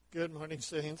Good morning,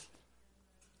 saints.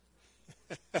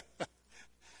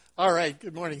 All right,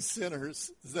 good morning,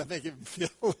 sinners. Does that make you feel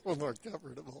a little more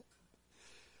comfortable?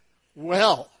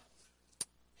 Well,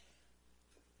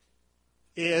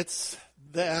 it's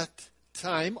that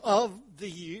time of the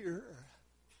year.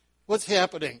 What's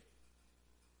happening?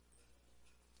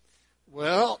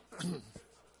 Well,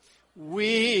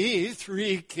 we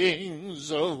three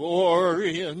kings of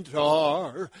Orient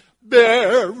are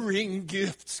bearing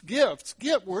gifts.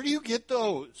 Where do you get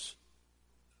those?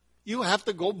 You have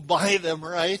to go buy them,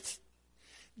 right?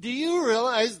 Do you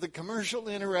realize the commercial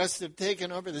interests have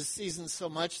taken over the season so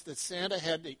much that Santa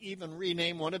had to even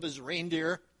rename one of his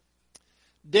reindeer?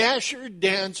 Dasher,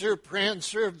 Dancer,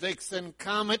 Prancer, Vixen,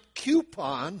 Comet,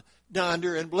 Coupon,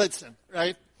 Donder, and Blitzen,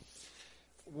 right?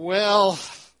 Well,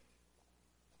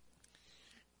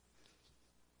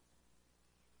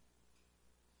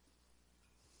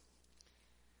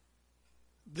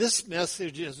 this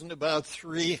message isn't about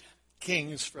three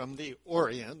kings from the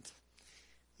Orient.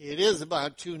 It is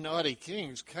about two naughty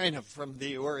kings, kind of from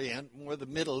the Orient, more the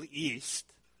Middle East.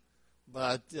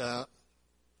 But,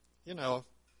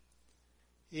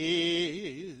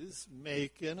 he's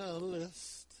making a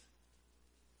list.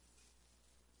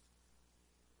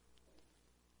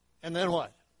 And then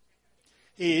what?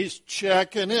 He's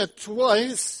checking it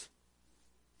twice.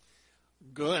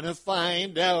 Gonna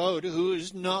find out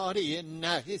who's naughty and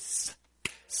nice.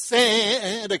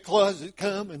 Santa Claus is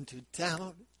coming to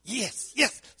town. Yes,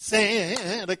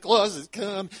 Santa Claus is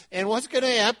coming. And what's going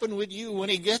to happen with you when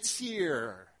he gets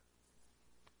here?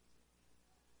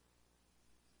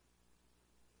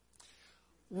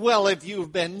 Well, if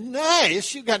you've been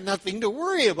nice, you've got nothing to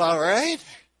worry about, right?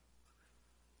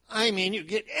 I mean, you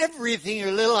get everything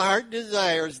your little heart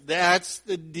desires. That's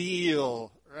the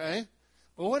deal, right?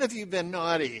 But what if you've been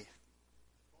naughty?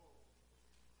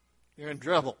 You're in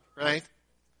trouble, right?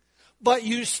 But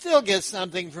you still get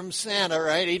something from Santa,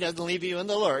 right? He doesn't leave you in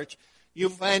the lurch. You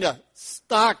find a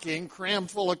stocking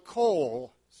crammed full of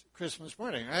coal Christmas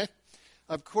morning, right?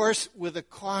 Of course, with the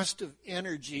cost of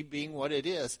energy being what it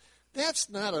is, that's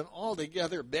not an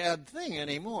altogether bad thing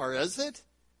anymore, is it?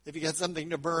 If you got something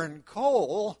to burn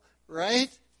coal, right?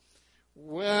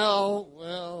 Well.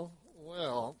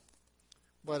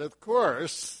 But of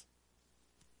course,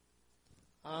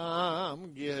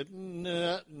 I'm getting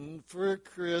nothing for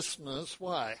Christmas.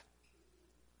 Why?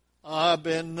 I've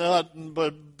been nothing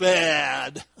but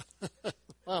bad.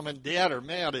 Mom and Dad are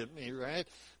mad at me, right?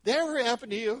 That ever happen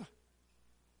to you?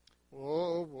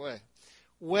 Oh, boy.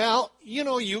 Well,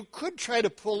 you could try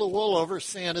to pull the wool over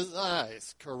Santa's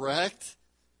eyes, correct?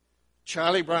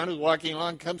 Charlie Brown, who's walking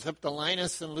along, comes up to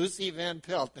Linus and Lucy Van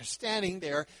Pelt. They're standing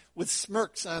there with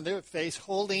smirks on their face,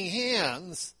 holding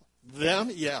hands. Them,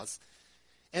 yes.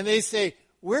 And they say,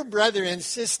 we're brother and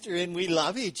sister and we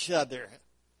love each other.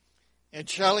 And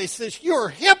Charlie says, you're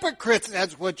hypocrites,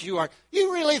 that's what you are.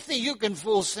 You really think you can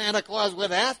fool Santa Claus with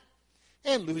that?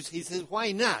 And Lucy says,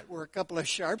 why not? We're a couple of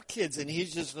sharp kids and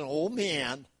he's just an old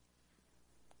man.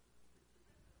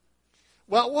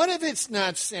 Well, what if it's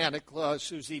not Santa Claus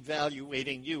who's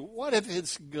evaluating you? What if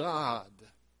it's God?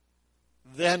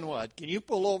 Then what? Can you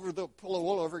pull the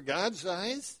wool over God's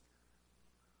eyes?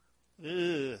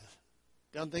 Ugh,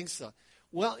 don't think so.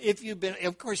 Well, if you've been,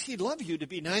 of course, he'd love you to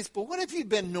be nice, but what if you've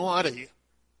been naughty?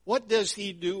 What does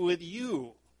he do with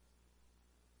you?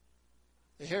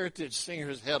 The Heritage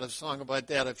Singers had a song about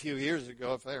that a few years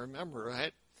ago, if I remember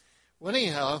right. Well,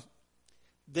 anyhow,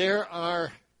 there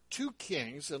are two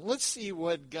kings, and let's see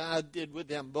what God did with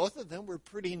them. Both of them were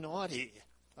pretty naughty,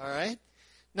 all right?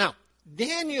 Now,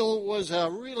 Daniel was a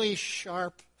really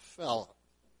sharp fellow.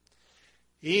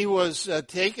 He was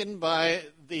taken by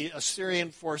the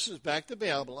Assyrian forces back to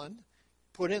Babylon,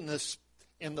 put in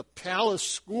the palace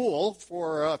school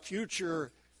for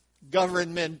future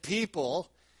government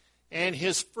people, and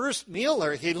his first meal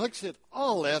there, he looks at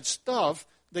all that stuff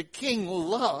the king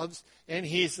loves, and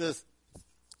he says,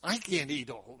 I can't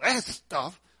eat all that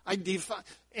stuff. And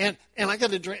I got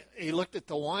to drink. He looked at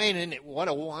the wine, and what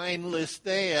a wine list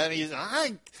they had. He said,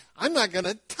 I'm not going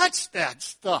to touch that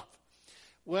stuff.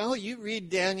 Well, you read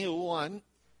Daniel 1.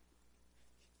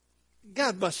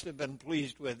 God must have been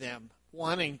pleased with him,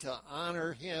 wanting to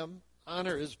honor him,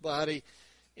 honor his body.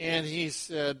 And he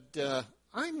said,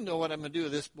 I know what I'm going to do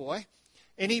with this boy.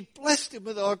 And he blessed him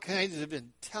with all kinds of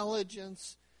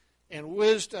intelligence and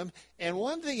wisdom. And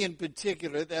one thing in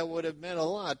particular that would have meant a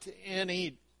lot to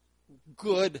any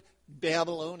good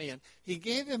Babylonian, he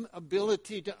gave him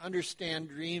ability to understand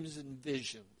dreams and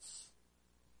visions.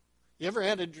 You ever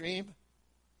had a dream?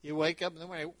 You wake up in the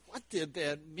morning, what did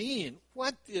that mean?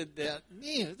 What did that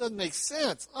mean? It doesn't make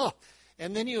sense.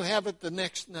 and then you have it the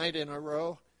next night in a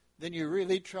row, then you're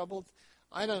really troubled.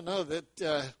 I don't know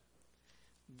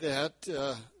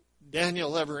that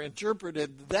Daniel ever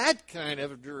interpreted that kind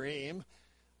of dream,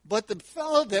 but the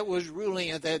fellow that was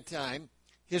ruling at that time,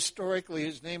 historically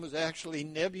his name was actually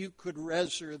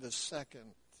Nebuchadnezzar II.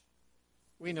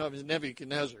 We know him as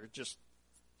Nebuchadnezzar. Just,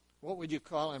 what would you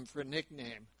call him for a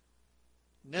nickname?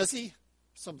 Nezzy?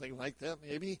 Something like that,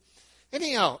 maybe.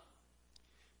 Anyhow,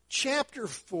 chapter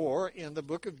 4 in the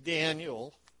book of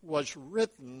Daniel was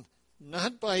written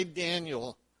not by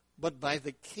Daniel, but by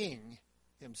the king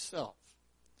himself.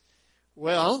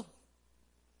 Well,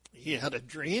 he had a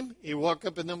dream. He woke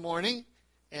up in the morning,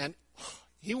 and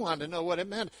he wanted to know what it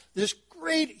meant. This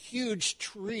great, huge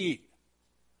tree.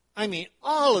 I mean,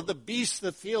 all of the beasts of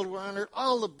the field were on it,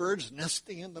 all the birds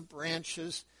nesting in the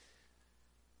branches.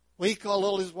 Well, he called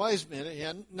all his wise men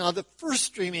in. Now, the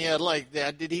first dream he had like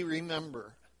that, did he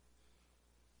remember?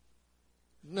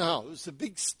 No, it was a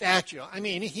big statue. I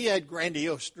mean, he had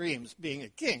grandiose dreams, being a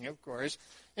king, of course.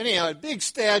 Anyhow, a big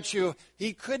statue.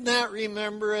 He could not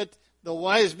remember it. The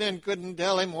wise men couldn't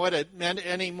tell him what it meant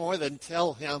any more than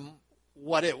tell him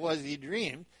what it was he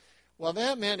dreamed. Well,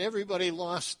 that meant everybody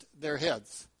lost their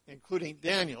heads, including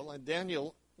Daniel. And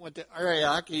Daniel went to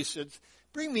Arioch. He said,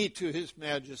 "Bring me to his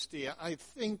majesty. I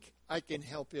think I can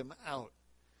help him out."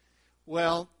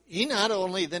 Well, he not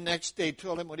only the next day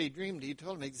told him what he dreamed, he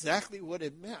told him exactly what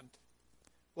it meant.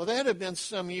 Well, that had been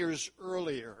some years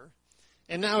earlier.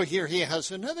 And now here he has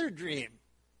another dream.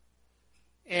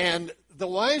 And the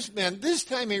wise men, this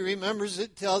time he remembers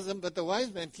it, tells him, but the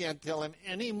wise men can't tell him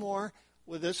any more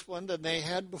with this one than they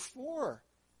had before.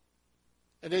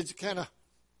 And it's kind of,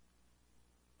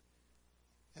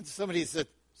 and somebody said,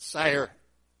 "Sire,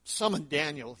 summon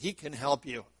Daniel. He can help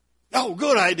you." "Oh,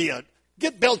 good idea.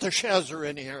 Get Belteshazzar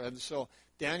in here." And so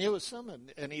Daniel was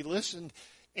summoned, and he listened,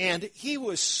 and he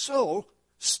was so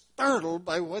startled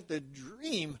by what the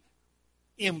dream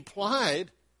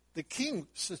implied. The king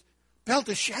says,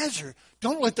 "Belteshazzar,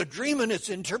 don't let the dream and its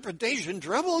interpretation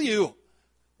trouble you.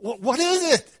 What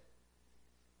is it?"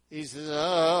 He says,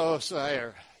 "Oh,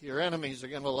 sire, your enemies are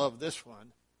going to love this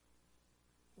one."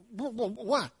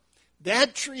 "What?"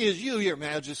 "That tree is you, your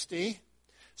majesty.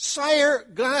 Sire,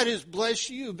 God has blessed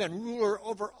you. You've been ruler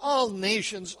over all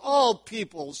nations, all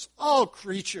peoples, all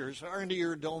creatures are under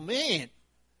your domain.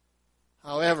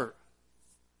 However,"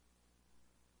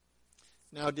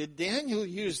 now did Daniel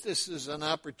use this as an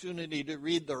opportunity to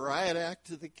read the riot act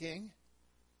to the king?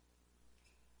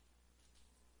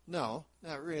 No,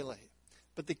 not really.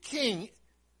 But the king,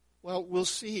 well, we'll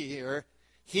see here,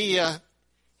 he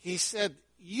said,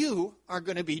 "You are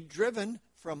going to be driven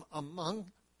from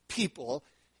among people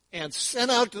and sent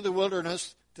out to the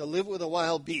wilderness to live with a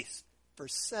wild beast for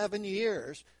 7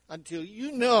 years until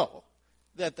you know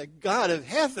that the God of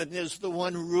heaven is the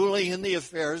one ruling in the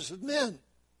affairs of men.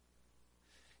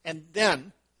 And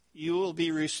then you will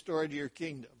be restored to your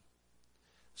kingdom.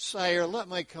 Sire, let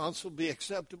my counsel be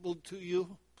acceptable to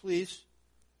you, please."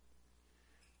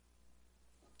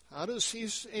 How does he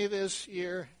say this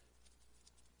here?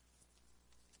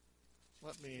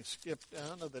 Let me skip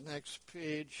down to the next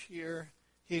page here.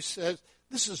 He says,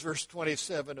 this is verse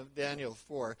 27 of Daniel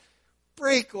 4.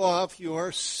 "Break off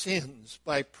your sins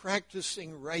by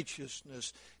practicing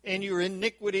righteousness, and your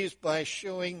iniquities by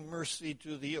showing mercy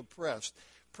to the oppressed.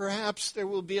 Perhaps there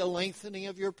will be a lengthening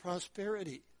of your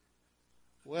prosperity."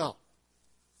 Well,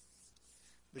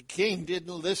 the king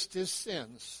didn't list his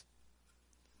sins,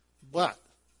 but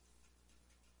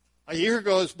a year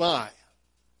goes by,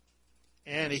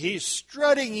 and he's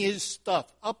strutting his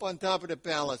stuff up on top of the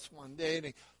palace one day, and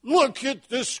he, "Look at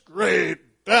this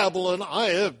great Babylon I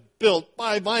have built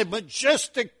by my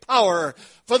majestic power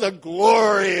for the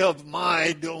glory of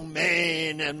my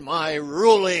domain and my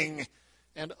ruling."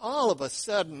 And all of a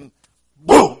sudden,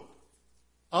 boom,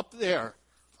 up there,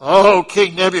 "Oh,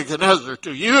 King Nebuchadnezzar,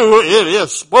 to you it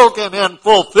is spoken and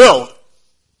fulfilled."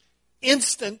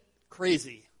 Instant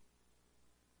crazy.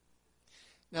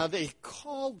 Now, they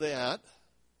call that,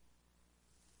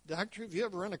 doctor, have you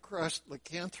ever run across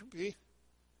lycanthropy?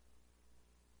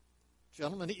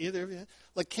 Gentlemen, either of you?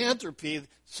 Lycanthropy,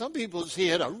 some people see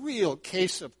it a real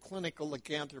case of clinical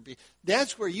lycanthropy.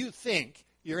 That's where you think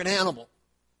you're an animal,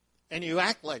 and you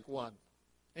act like one,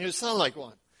 and you sound like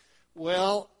one.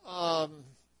 Well,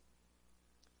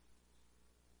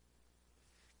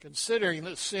 considering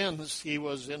the sins he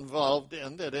was involved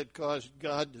in that had caused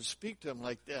God to speak to him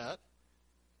like that,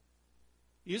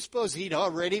 you suppose he'd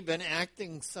already been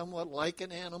acting somewhat like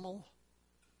an animal?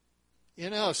 You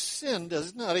know, sin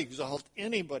does not exalt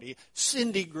anybody.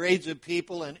 Sin degrades a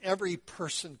people and every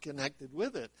person connected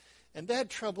with it. And that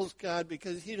troubles God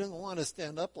because he doesn't want to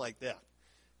stand up like that.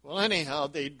 Well,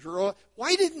 anyhow,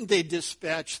 why didn't they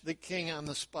dispatch the king on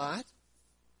the spot?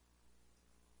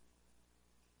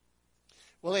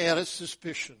 Well, they had a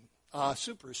superstition,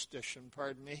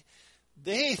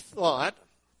 They thought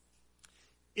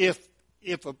if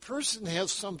a person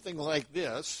has something like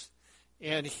this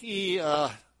and he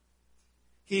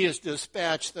is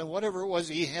dispatched, then whatever it was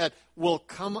he had will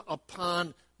come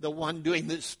upon the one doing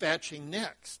the dispatching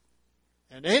next.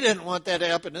 And they didn't want that to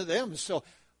happen to them.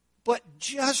 But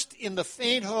just in the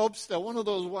faint hopes that one of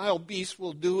those wild beasts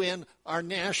will do in our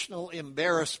national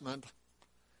embarrassment,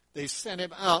 they sent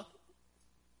him out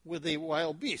with a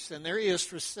wild beast. And there he is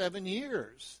for 7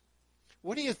 years.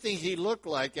 What do you think he looked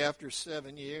like after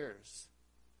 7 years?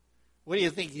 What do you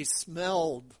think he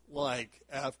smelled like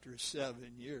after 7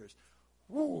 years?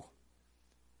 Woo!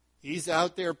 He's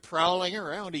out there prowling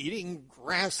around, eating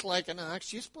grass like an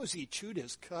ox. Do you suppose he chewed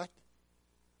his cud?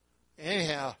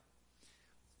 Anyhow,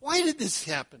 why did this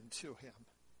happen to him?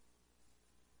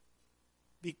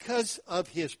 Because of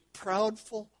his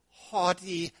proudful,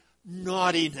 haughty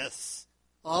naughtiness.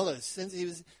 All this,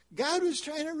 since God was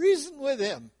trying to reason with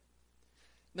him.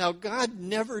 Now, God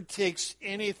never takes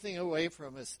anything away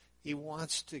from us. He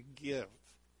wants to give.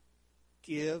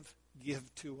 Give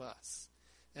to us.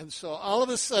 And so all of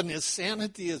a sudden his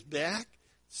sanity is back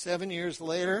 7 years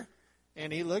later,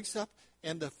 and he looks up,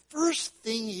 and the first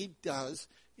thing he does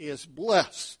is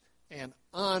bless and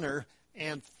honor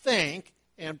and thank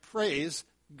and praise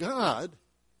God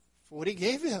for what he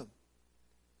gave him.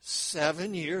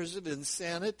 7 years of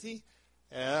insanity?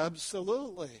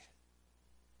 Absolutely.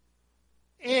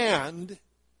 And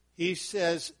he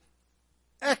says,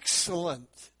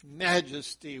 excellent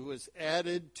majesty was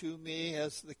added to me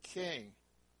as the king.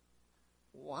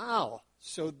 Wow.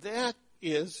 So that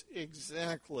is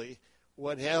exactly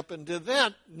what happened to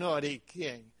that naughty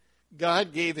king.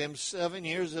 God gave him 7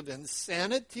 years of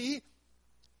insanity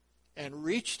and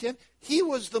reached him. He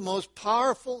was the most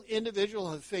powerful individual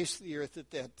on the face of the earth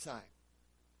at that time.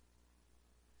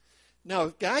 Now,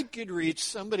 if God could reach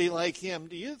somebody like him,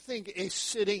 do you think a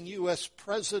sitting U.S.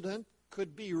 president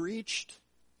could be reached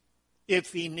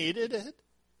if he needed it?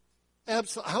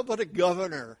 Absolutely. How about a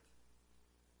governor?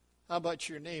 How about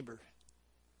your neighbor?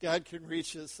 God can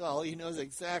reach us all. He knows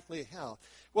exactly how.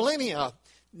 Well, anyhow,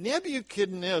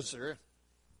 Nebuchadnezzar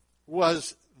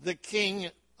was the king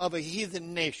of a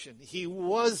heathen nation. He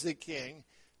was a king,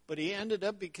 but he ended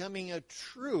up becoming a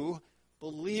true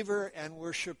believer and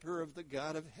worshiper of the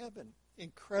God of heaven.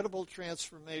 Incredible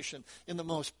transformation in the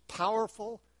most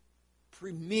powerful,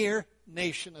 premier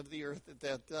nation of the earth at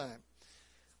that time.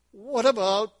 What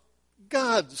about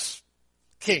God's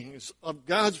kings of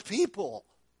God's people?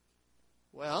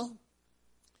 Well,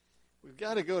 we've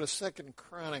got to go to 2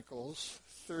 Chronicles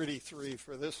 33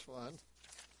 for this one.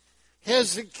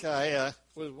 Hezekiah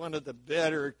was one of the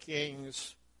better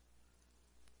kings.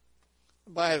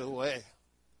 By the way,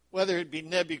 whether it be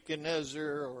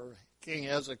Nebuchadnezzar or King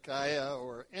Hezekiah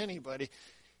or anybody,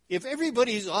 if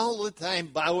everybody's all the time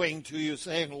bowing to you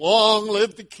saying, long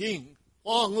live the king,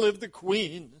 long live the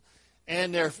queen,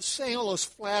 and they're saying all those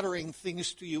flattering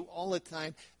things to you all the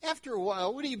time, after a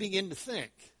while, what do you begin to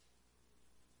think?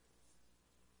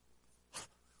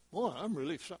 Boy, I'm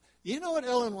really sorry. You know what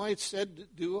Ellen White said to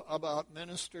do about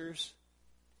ministers?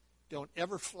 Don't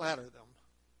ever flatter them.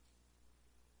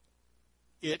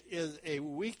 It is a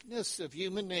weakness of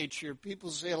human nature. People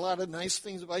say a lot of nice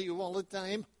things about you all the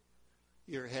time.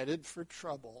 You're headed for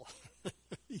trouble.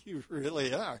 You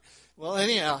really are. Well,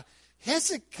 anyhow,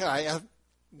 Hezekiah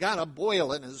got a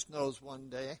boil in his nose one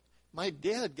day. My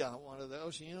dad got one of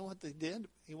those. You know what they did?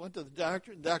 He went to the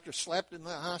doctor. The doctor slapped him in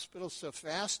the hospital so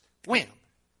fast, wham!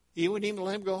 He wouldn't even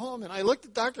let him go home. And I looked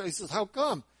at the doctor. He says, how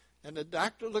come? And the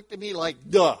doctor looked at me like,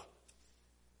 duh.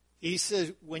 He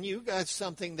says, when you got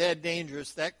something that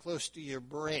dangerous, that close to your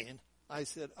brain, I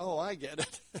said, oh, I get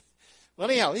it. Well,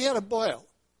 anyhow, he had a boil.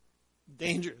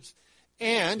 Dangerous.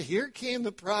 And here came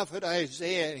the prophet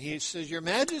Isaiah, and he says, Your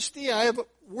Majesty, I have a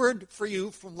word for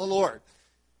you from the Lord.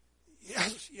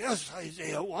 Yes,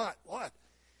 Isaiah, what?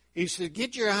 He said,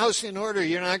 get your house in order,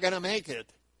 you're not going to make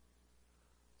it.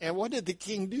 And what did the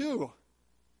king do?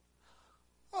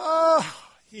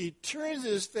 He turns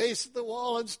his face to the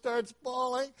wall and starts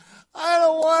bawling. I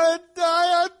don't want to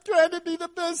die. I'm trying to be the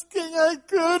best king I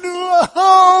could.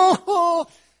 Oh!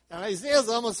 And Isaiah's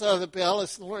almost out of the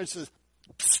palace, and the Lord says,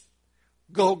 Psst,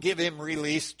 go give him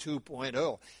release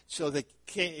 2.0. So the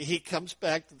king, he comes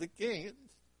back to the king.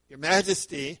 Your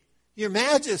Majesty.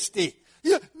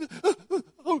 Yeah.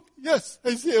 Oh, yes,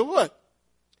 Isaiah, what?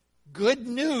 Good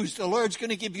news. The Lord's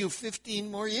going to give you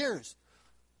 15 more years.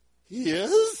 He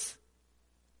is?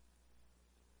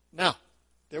 Now,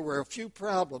 there were a few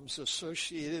problems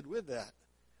associated with that.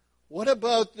 What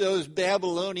about those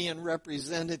Babylonian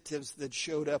representatives that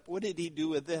showed up? What did he do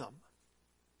with them?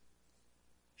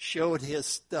 Showed his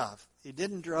stuff. He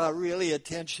didn't draw really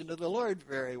attention to the Lord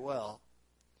very well.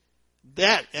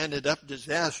 That ended up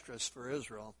disastrous for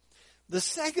Israel. The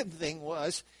second thing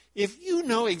was, if you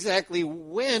know exactly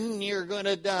when you're going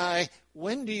to die,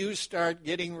 when do you start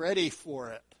getting ready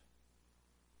for it?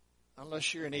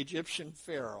 Unless you're an Egyptian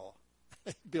pharaoh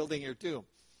building your tomb.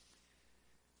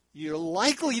 You're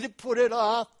likely to put it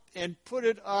off and put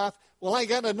it off. Well, I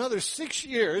got another 6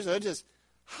 years.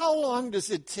 How long does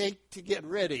it take to get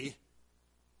ready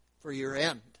for your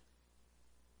end?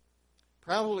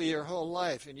 Probably your whole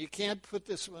life, and you can't put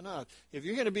this one off. If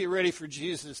you're going to be ready for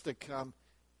Jesus to come,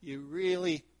 you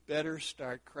really better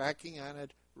start cracking on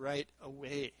it right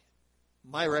away.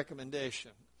 My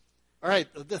recommendation. All right,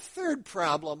 the third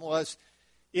problem was,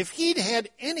 if he'd had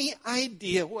any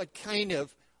idea what kind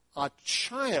of a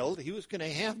child he was going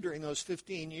to have during those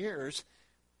 15 years,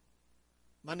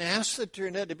 Manasseh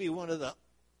turned out to be one of the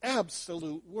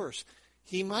absolute worst.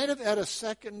 He might have had a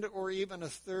second or even a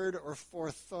third or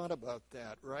fourth thought about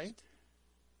that, right?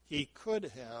 He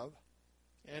could have.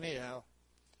 Anyhow,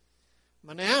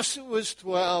 Manasseh was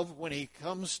 12 when he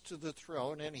comes to the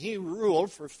throne, and he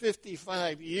ruled for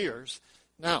 55 years.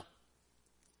 Now,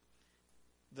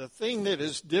 the thing that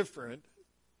is different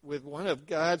with one of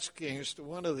God's kings to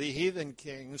one of the heathen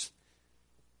kings,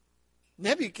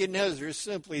 Nebuchadnezzar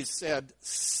simply said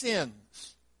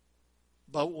sins.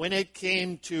 But when it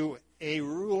came to a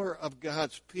ruler of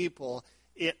God's people,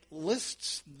 it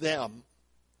lists them.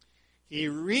 He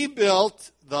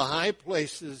rebuilt the high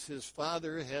places his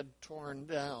father had torn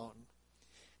down.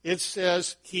 It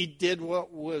says he did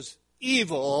what was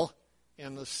evil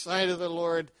in the sight of the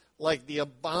Lord, like the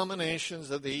abominations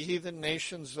of the heathen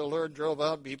nations the Lord drove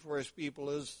out before his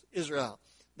people Israel.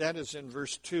 That is in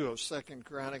verse 2 of 2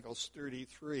 Chronicles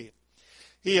 33.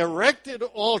 He erected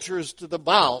altars to the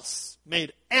Baals,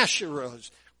 made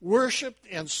Asherahs, worshipped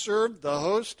and served the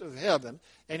host of heaven,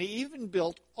 and he even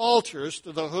built altars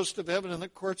to the host of heaven in the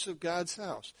courts of God's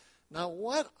house. Now,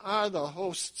 what are the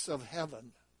hosts of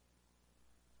heaven?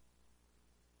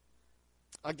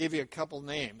 I'll give you a couple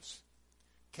names.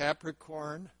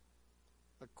 Capricorn,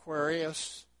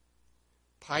 Aquarius,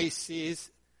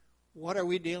 Pisces. What are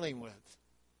we dealing with?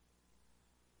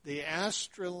 The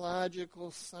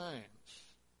astrological signs.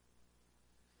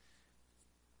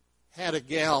 Had a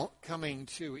gal coming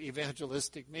to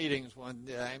evangelistic meetings one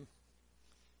time,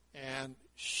 and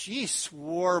she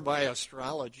swore by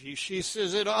astrology. She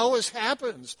says, it always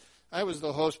happens. I was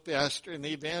the host pastor, and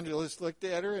the evangelist looked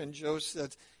at her, and Joe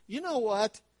said, you know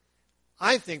what?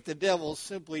 I think the devil's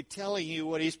simply telling you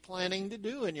what he's planning to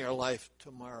do in your life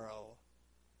tomorrow.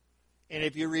 And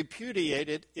if you repudiate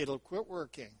it, it'll quit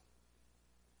working.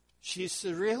 She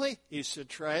said, really? He said,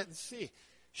 try it and see.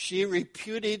 She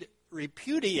repudiated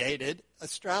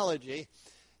astrology,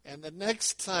 and the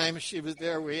next time she was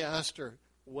there, we asked her,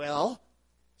 well,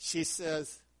 she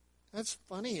says, that's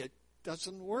funny, it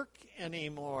doesn't work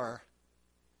anymore.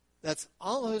 That's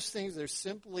all those things are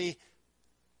simply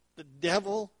the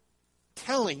devil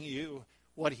telling you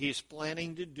what he's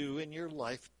planning to do in your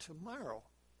life tomorrow.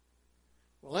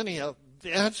 Well, anyhow,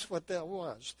 that's what that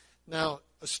was. Now,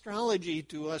 astrology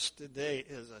to us today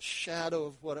is a shadow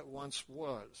of what it once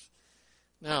was.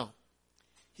 Now,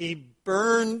 he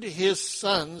burned his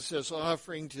sons as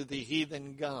offering to the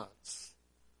heathen gods.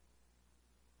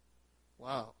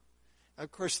 Wow.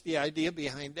 Of course, the idea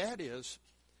behind that is,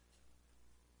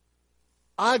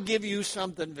 I'll give you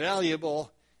something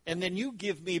valuable, and then you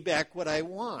give me back what I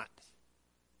want.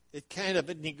 It's kind of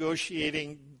a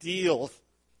negotiating deal,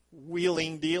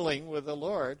 dealing with the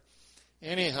Lord.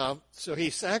 Anyhow, so he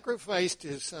sacrificed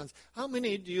his sons. How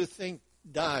many do you think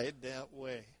died that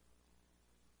way?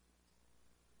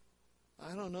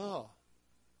 I don't know.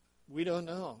 We don't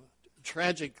know.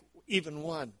 Tragic, even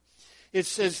one. It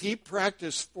says he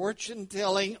practiced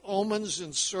fortune-telling, omens,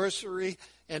 and sorcery,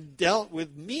 and dealt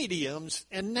with mediums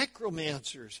and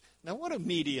necromancers. Now, what do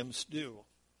mediums do?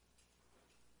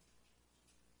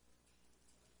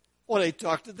 Well, they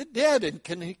talk to the dead and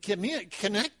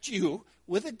connect you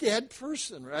with a dead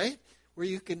person, right? Where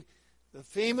you can, the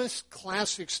famous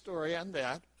classic story on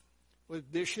that was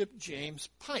Bishop James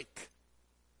Pike.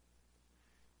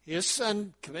 His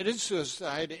son committed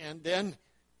suicide, and then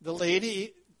the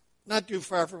lady, not too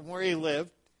far from where he lived,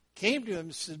 came to him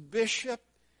and said, Bishop,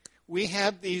 we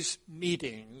have these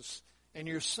meetings, and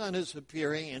your son is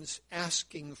appearing and is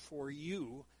asking for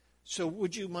you, so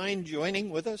would you mind joining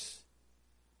with us?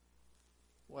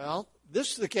 Well,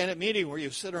 this is the kind of meeting where you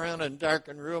sit around in a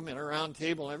darkened room in a round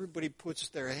table and everybody puts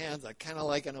their hands on, kind of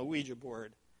like on a Ouija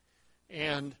board.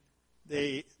 And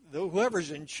whoever's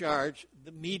in charge,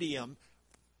 the medium,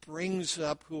 brings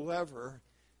up whoever.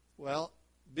 Well,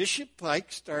 Bishop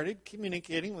Pike started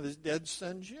communicating with his dead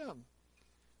son, Jim.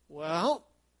 Well,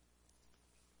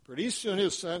 pretty soon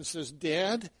his son says,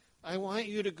 Dad, I want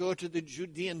you to go to the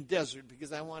Judean desert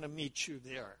because I want to meet you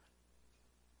there.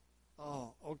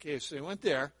 Oh, okay, so he went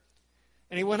there.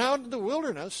 And he went out into the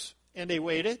wilderness, and they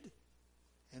waited,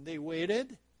 and they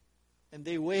waited, and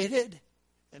they waited,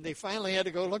 and they finally had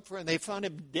to go look for him, and they found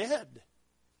him dead.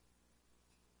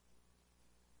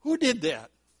 Who did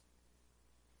that?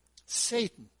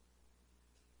 Satan.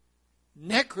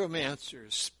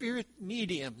 Necromancers, spirit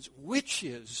mediums,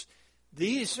 witches.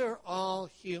 These are all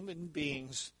human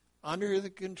beings under the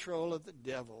control of the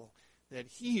devil that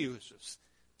he uses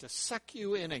to suck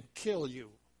you in and kill you.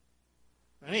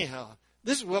 Anyhow,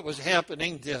 this is what was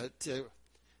happening to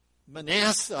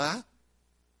Manasseh.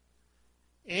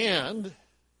 And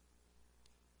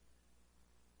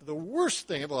the worst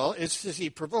thing of all is that he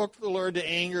provoked the Lord to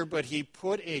anger, but he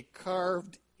put a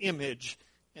carved image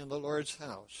in the Lord's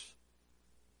house.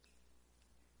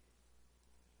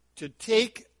 To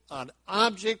take an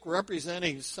object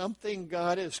representing something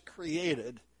God has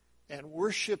created and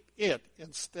worship it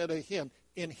instead of him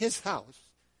in his house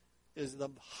is the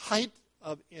height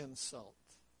of insult.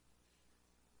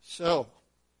 So,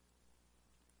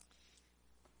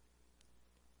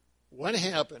 what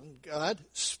happened? God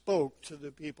spoke to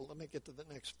the people. Let me get to the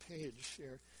next page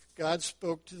here. God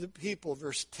spoke to the people,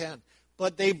 verse 10.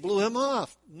 But they blew him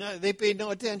off. No, they paid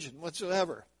no attention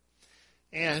whatsoever.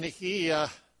 And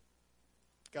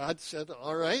God said,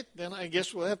 all right, then I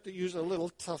guess we'll have to use a little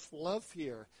tough love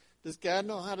here. Does God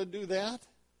know how to do that?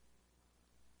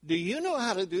 Do you know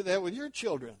how to do that with your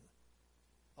children?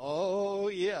 Oh,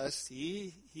 yes,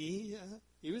 he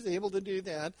was able to do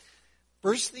that.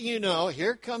 First thing you know,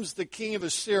 here comes the king of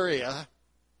Assyria,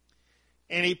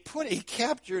 and he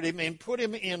captured him and put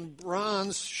him in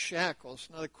bronze shackles.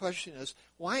 Now the question is,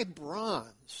 why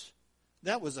bronze?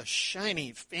 That was a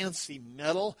shiny, fancy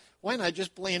metal. Why not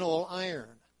just plain old iron?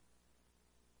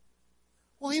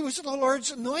 Well, he was the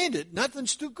Lord's anointed.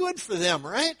 Nothing's too good for them,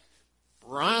 right?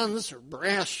 Bronze or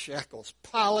brass shackles,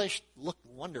 polished, looked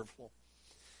wonderful.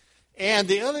 And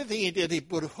the other thing he did, he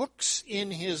put hooks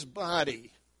in his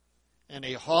body. And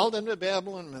he hauled him to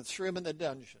Babylon and threw him in the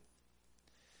dungeon.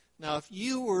 Now, if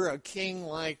you were a king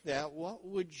like that, what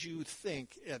would you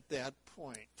think at that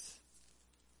point?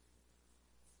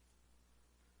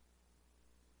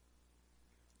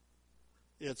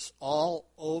 It's all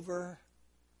over.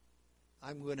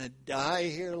 I'm going to die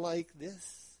here like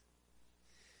this.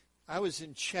 I was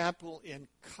in chapel in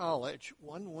college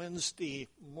one Wednesday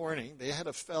morning. They had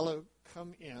a fellow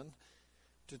come in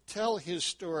to tell his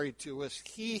story to us.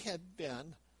 He had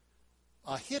been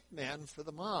a hitman for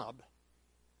the mob.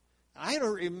 I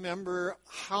don't remember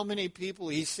how many people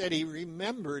he said he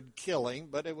remembered killing,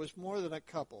 but it was more than a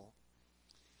couple.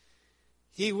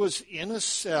 He was in a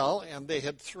cell, and they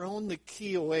had thrown the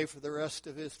key away for the rest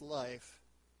of his life.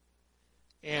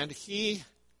 And he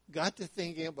got to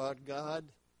thinking about God,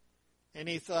 and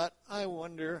he thought, I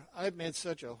wonder, I've made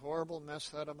such a horrible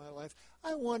mess out of my life.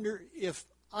 I wonder if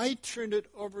I turned it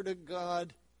over to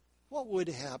God, what would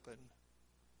happen?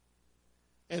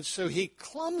 And so he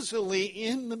clumsily,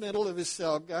 in the middle of his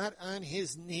cell, got on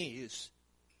his knees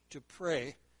to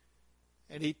pray.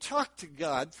 And he talked to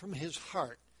God from his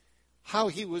heart, how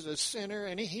he was a sinner,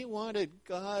 and he wanted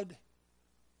God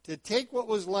to take what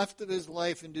was left of his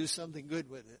life and do something good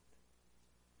with it.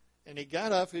 And he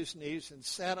got off his knees and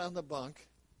sat on the bunk.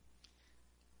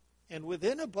 And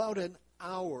within about an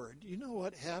hour, do you know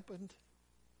what happened?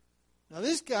 Now,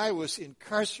 this guy was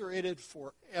incarcerated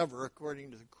forever,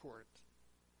 according to the court.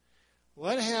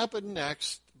 What happened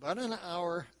next? About an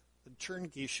hour, the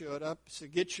turnkey showed up,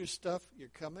 said, get your stuff, you're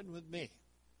coming with me.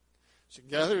 So he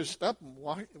gathered his stuff and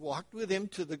walked with him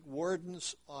to the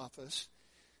warden's office.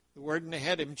 The warden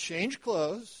had him change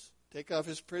clothes, take off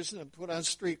his prison and put on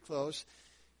street clothes.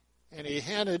 And he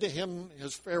handed him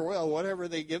his farewell, whatever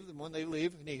they give them when they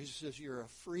leave. And he says, you're a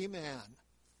free man.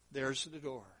 There's the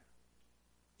door.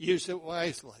 Use it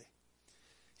wisely.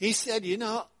 He said,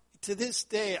 to this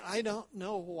day, I don't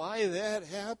know why that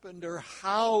happened or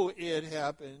how it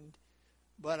happened,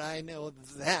 but I know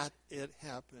that it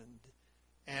happened.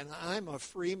 And I'm a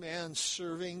free man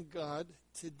serving God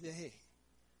today.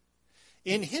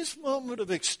 In his moment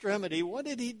of extremity, what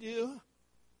did he do?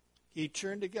 He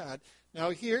turned to God.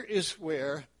 Now here is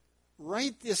where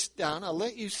write this down. I'll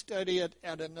let you study it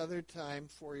at another time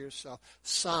for yourself.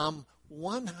 Psalm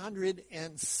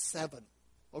 107.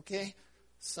 Okay?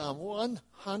 Psalm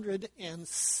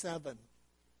 107.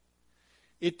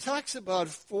 It talks about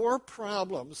 4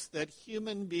 problems that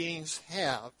human beings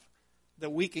have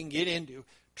that we can get into.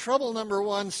 Trouble number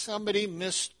 1, somebody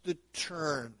missed the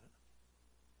turn.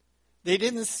 They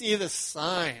didn't see the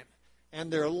sign,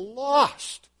 and they're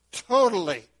lost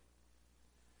totally.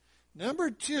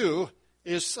 Number 2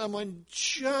 is someone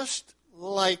just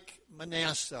like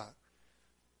Manasseh,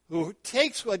 who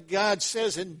takes what God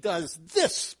says and does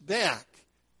this back.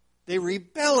 They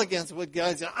rebel against what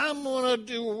God says. I'm going to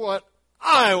do what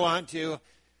I want to.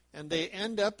 And they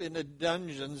end up in a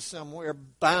dungeon somewhere,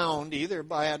 bound either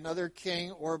by another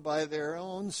king or by their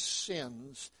own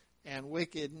sins and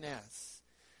wickedness.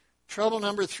 Trouble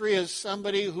number 3 is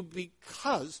somebody who,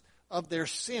 because of their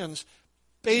sins,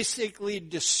 basically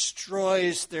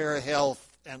destroys their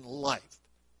health and life.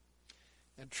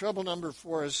 And trouble number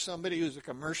 4 is somebody who's a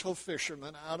commercial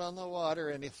fisherman out on the water,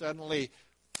 and he suddenly,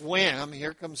 wham,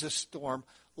 here comes a storm,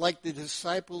 like the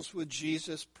disciples with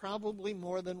Jesus, probably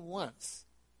more than once.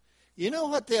 You know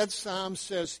what that psalm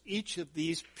says each of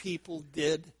these people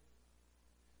did?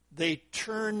 They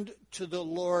turned to the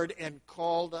Lord and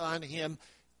called on him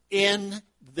in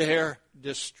their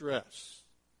distress.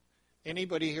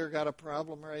 Anybody here got a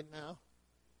problem right now?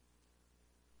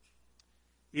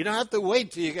 You don't have to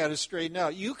wait till you got to straighten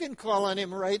out. You can call on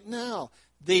him right now.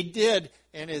 They did,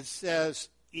 and it says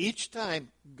each time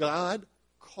God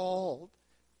called,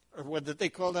 or whether they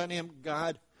called on him,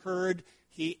 God heard,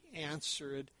 he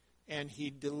answered, and he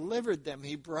delivered them.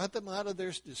 He brought them out of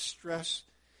their distress.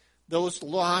 Those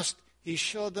lost, he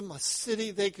showed them a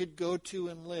city they could go to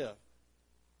and live.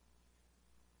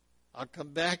 I'll come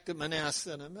back to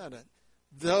Manasseh in a minute.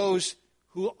 Those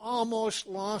who almost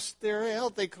lost their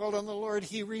health, they called on the Lord,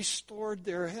 he restored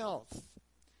their health.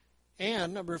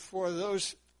 And number 4,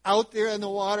 those out there in the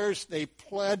waters, they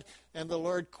pled, and the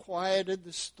Lord quieted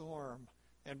the storm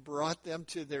and brought them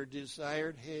to their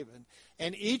desired haven.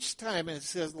 And each time it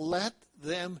says, let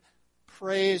them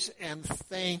praise and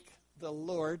thank the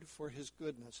Lord for his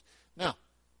goodness. Now,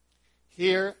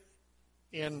 here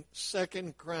in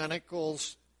 2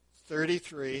 Chronicles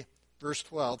 33, verse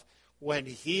 12, when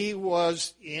he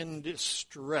was in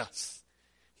distress,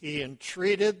 he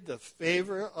entreated the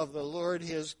favor of the Lord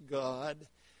his God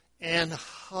and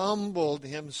humbled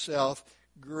himself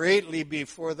greatly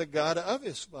before the God of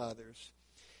his fathers.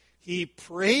 He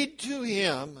prayed to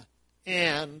him,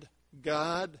 and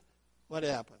God, what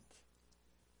happened?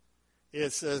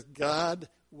 It says God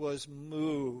was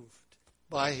moved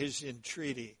by his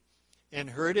entreaty and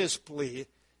heard his plea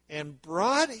and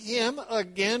brought him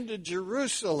again to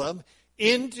Jerusalem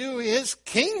into his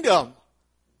kingdom.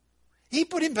 He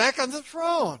put him back on the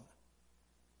throne.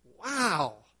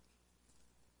 Wow.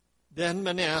 Then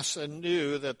Manasseh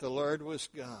knew that the Lord was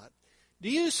God. Do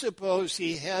you suppose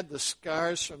he had the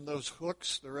scars from those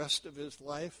hooks the rest of his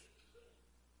life?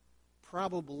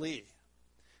 Probably.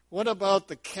 What about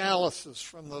the calluses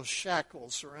from those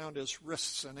shackles around his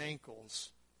wrists and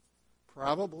ankles?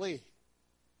 Probably.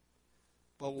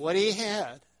 But what he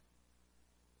had,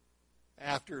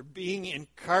 after being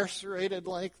incarcerated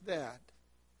like that,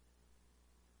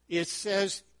 it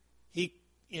says he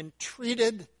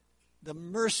entreated the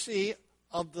mercy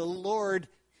of the Lord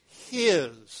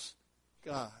his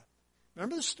God.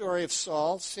 Remember the story of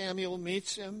Saul? Samuel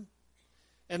meets him,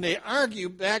 and they argue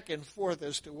back and forth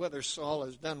as to whether Saul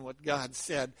has done what God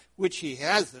said, which he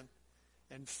hasn't.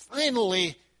 And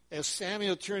finally, as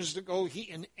Samuel turns to go,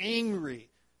 he, angry,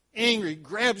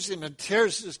 grabs him and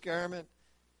tears his garment.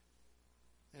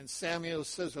 And Samuel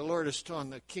says, the Lord has torn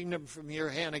the kingdom from your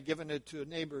hand and given it to a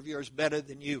neighbor of yours better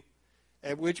than you.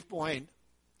 At which point,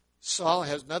 Saul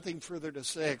has nothing further to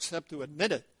say except to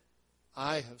admit it.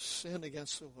 I have sinned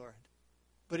against the Lord.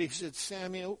 But he said,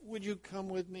 Samuel, would you come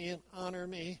with me and honor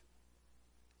me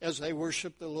as I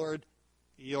worship the Lord,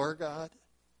 your God?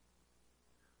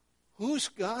 Whose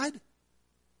God?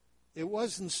 It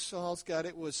wasn't Saul's God,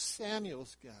 it was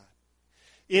Samuel's God.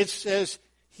 It says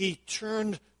he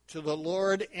turned to the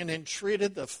Lord and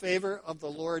entreated the favor of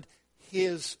the Lord,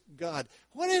 his God.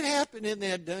 What had happened in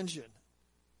that dungeon?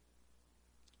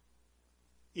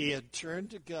 He had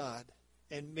turned to God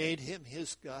and made him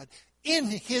his God in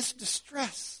his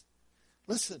distress.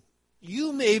 Listen,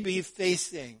 you may be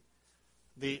facing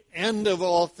the end of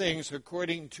all things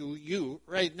according to you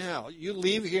right now. You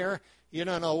leave here, you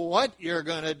don't know what you're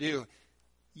going to do.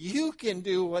 You can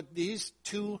do what these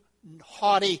 2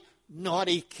 haughty,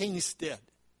 naughty kings did.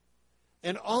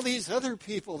 And all these other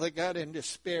people that got in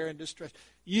despair and distress.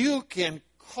 You can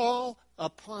call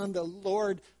upon the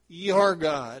Lord your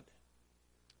God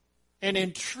and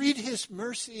entreat his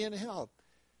mercy and help,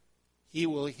 he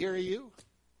will hear you.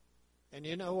 And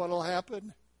you know what will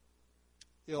happen?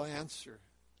 He'll answer.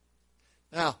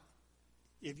 Now,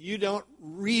 if you don't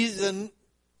reason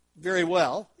very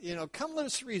well, come let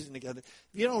us reason together.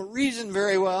 If you don't reason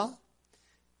very well,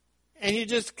 and you're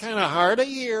just kind of hard of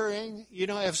hearing, you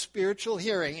don't have spiritual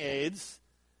hearing aids,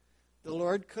 the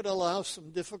Lord could allow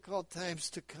some difficult times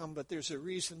to come, but there's a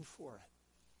reason for it.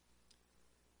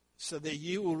 So that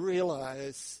you will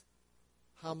realize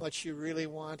how much you really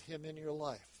want him in your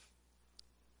life.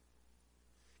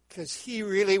 Because he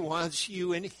really wants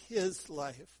you in his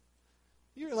life.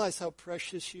 You realize how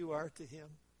precious you are to him?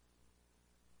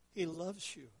 He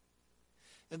loves you.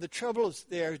 And the trouble is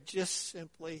there just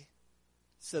simply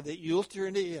so that you'll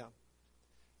turn to him.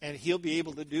 And he'll be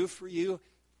able to do for you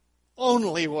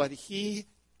only what he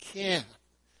can.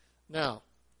 Now,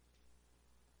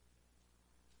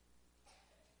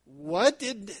 what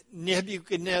did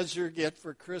Nebuchadnezzar get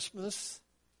for Christmas?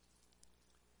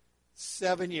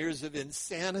 7 years of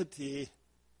insanity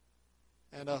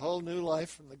and a whole new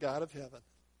life from the God of heaven.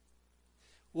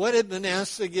 What did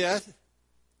Manasseh get?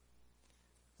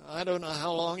 I don't know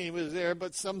how long he was there,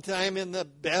 but sometime in the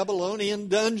Babylonian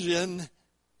dungeon,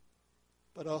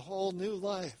 but a whole new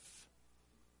life.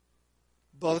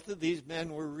 Both of these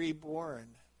men were reborn.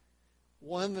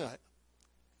 One,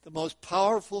 the most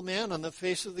powerful man on the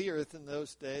face of the earth in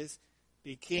those days,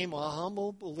 became a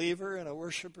humble believer and a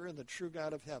worshiper in the true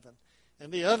God of heaven.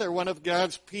 And the other, one of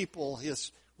God's people,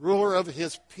 his ruler of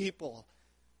his people,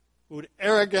 who'd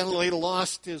arrogantly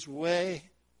lost his way,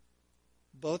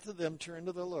 both of them turned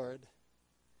to the Lord,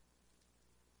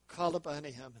 called upon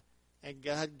him, and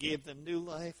God gave them new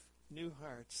life, new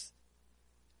hearts.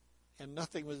 And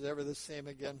nothing was ever the same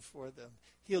again for them.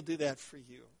 He'll do that for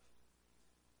you.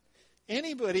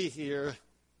 Anybody here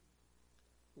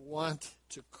want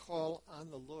to call on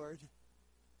the Lord?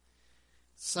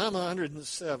 Psalm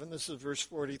 107, this is verse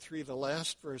 43, the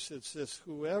last verse, it says,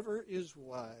 whoever is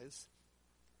wise,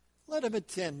 let him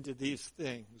attend to these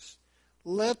things.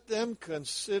 Let them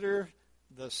consider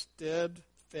the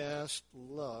steadfast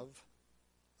love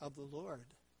of the Lord.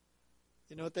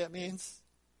 You know what that means?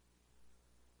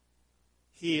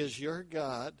 He is your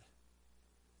God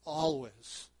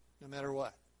always, no matter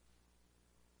what.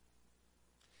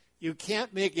 You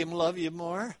can't make him love you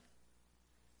more.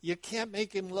 You can't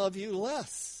make him love you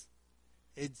less.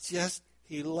 It's just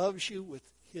he loves you with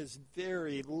his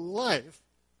very life.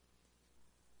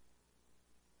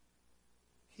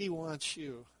 He wants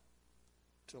you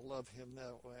to love him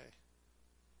that way.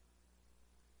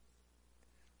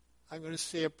 I'm going to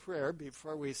say a prayer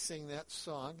before we sing that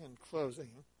song in closing.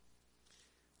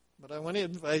 But I want to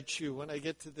invite you, when I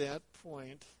get to that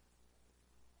point,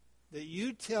 that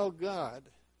you tell God,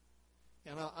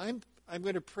 and I'm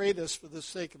going to pray this for the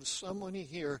sake of someone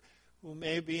here who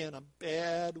may be in a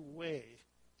bad way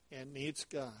and needs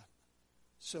God.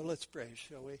 So let's pray,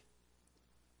 shall we?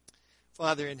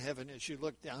 Father in heaven, as you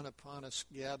look down upon us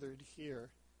gathered here,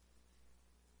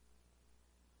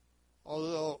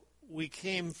 although we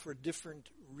came for different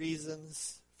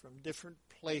reasons, from different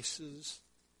places,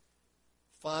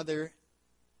 Father,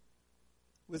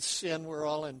 with sin we're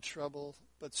all in trouble,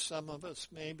 but some of us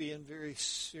may be in very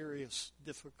serious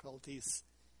difficulties.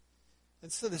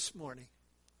 And so this morning,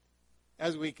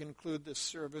 as we conclude this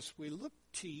service, we look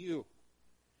to you.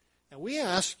 And we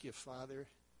ask you, Father,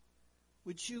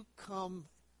 would you come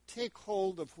take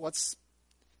hold of what's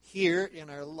here in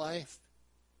our life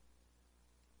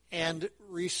and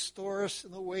restore us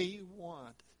in the way you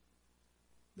want.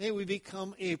 May we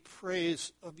become a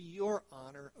praise of your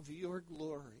honor, of your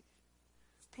glory.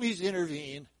 Please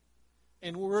intervene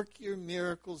and work your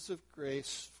miracles of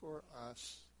grace for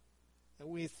us. And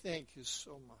we thank you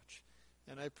so much.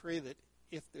 And I pray that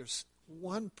if there's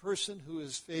one person who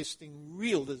is facing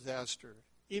real disaster,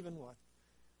 even one,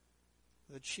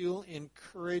 that you'll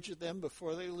encourage them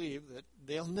before they leave, that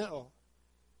they'll know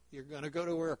you're going to go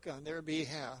to work on their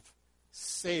behalf,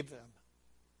 save them,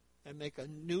 and make a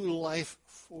new life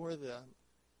for them,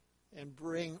 and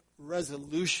bring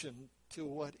resolution to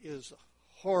what is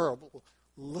a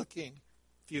horrible-looking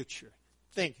future.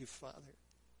 Thank you, Father.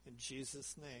 In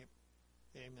Jesus' name,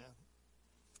 amen.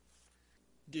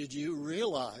 Did you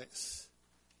realize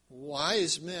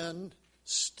wise men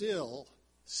still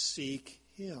seek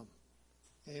him?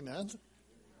 Amen.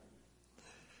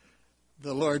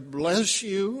 The Lord bless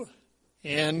you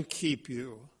and keep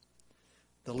you.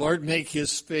 The Lord make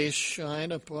his face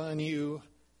shine upon you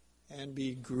and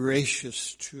be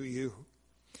gracious to you.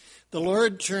 The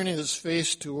Lord turn his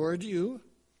face toward you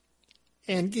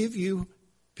and give you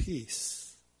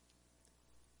peace.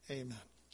 Amen.